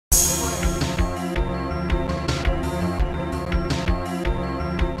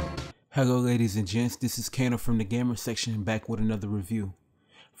Hello ladies and gents, this is KANO from the gamer section, back with another review.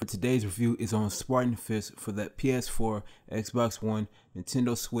 For today's review is on Spartan for the PS4, Xbox One,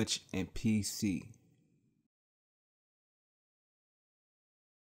 Nintendo Switch, and PC.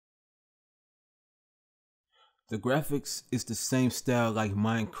 The graphics is the same style like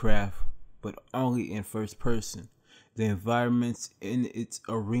Minecraft, but only in first person. The environments in its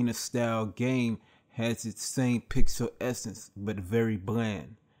arena style game has its same pixel essence, but very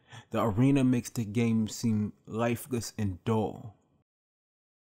bland. The arena makes the game seem lifeless and dull.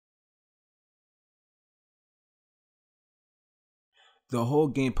 The whole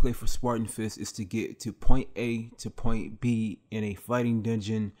gameplay for Spartan is to get to point A to point B in a fighting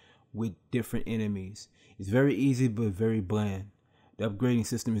dungeon with different enemies. It's very easy but very bland. The upgrading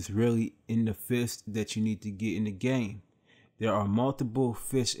system is really in the fist that you need to get in the game. There are multiple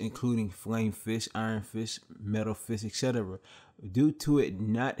fish including flame fish, iron fish, metal fish, etc. Due to it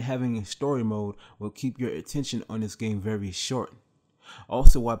not having a story mode will keep your attention on this game very short.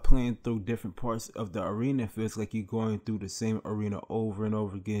 Also, while playing through different parts of the arena, it feels like you're going through the same arena over and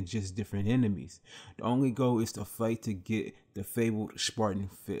over again, just different enemies. The only goal is to fight to get the fabled Spartan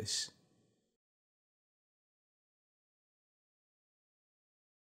fish.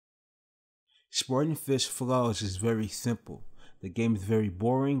 Spartan Fish flaws is very simple. The game is very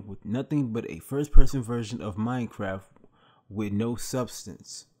boring with nothing but a first-person version of Minecraft with no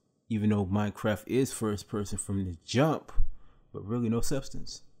substance. Even though Minecraft is first-person from the jump, but really no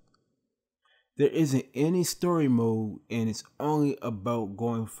substance. There isn't any story mode and it's only about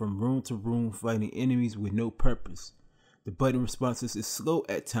going from room to room fighting enemies with no purpose. The button responses is slow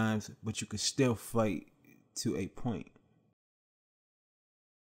at times, but you can still fight to a point.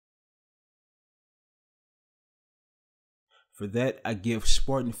 For that, I give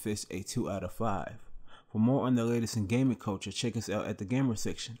Spartan a 2 out of 5. For more on the latest in gaming culture, check us out at the gamer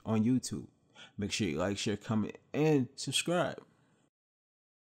section on YouTube. Make sure you like, share, comment, and subscribe.